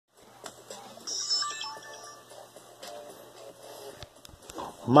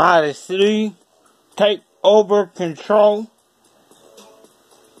Modestly take over control.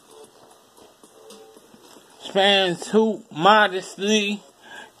 Fans who modestly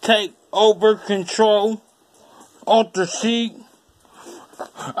take over control. Alter sheet.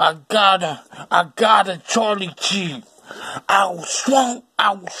 I got a Charlie sheet. I was swung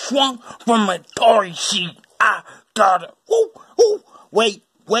from a Tory sheet. I got a, wait,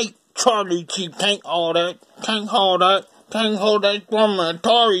 Charlie sheet, can't hold that from a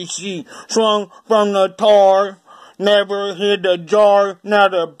Tory sheet. Swung from the tar, never hit a jar, now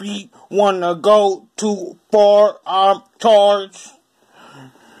the beat wanna go too far, I'm charged.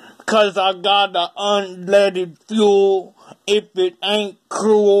 'Cause I got the unleaded fuel, if it ain't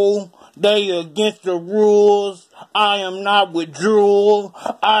cruel, they against the rules. I am not withdrawal,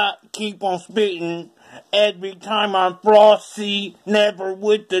 I keep on spitting. Every time I'm frosty, never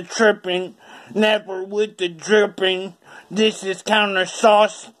with the tripping, never with the dripping. This is counter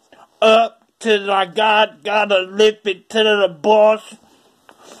sauce, up till I gotta lift it to the boss.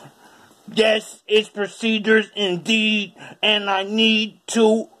 Yes, it's procedures indeed, and I need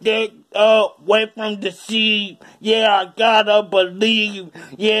to get away from the seed. Yeah, I gotta believe.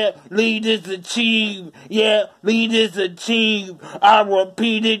 Yeah, lead is achieved. Yeah, lead is achieved. I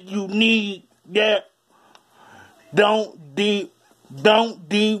repeat it, you need. Yeah, don't defeat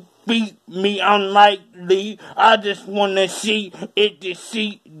me unlikely. I just wanna see if the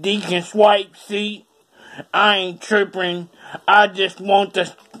CD can swipe. See, I ain't tripping. I just want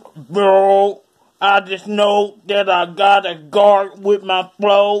to. Bro, I just know that I gotta guard with my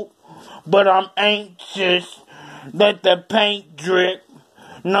flow, but I'm anxious. Let the paint drip.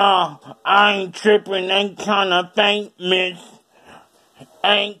 Nah, I ain't tripping, ain't kinda faint, miss.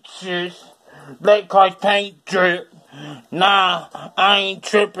 Anxious, let cause paint drip. Nah, I ain't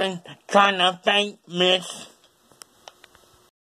tripping, kinda faint, miss.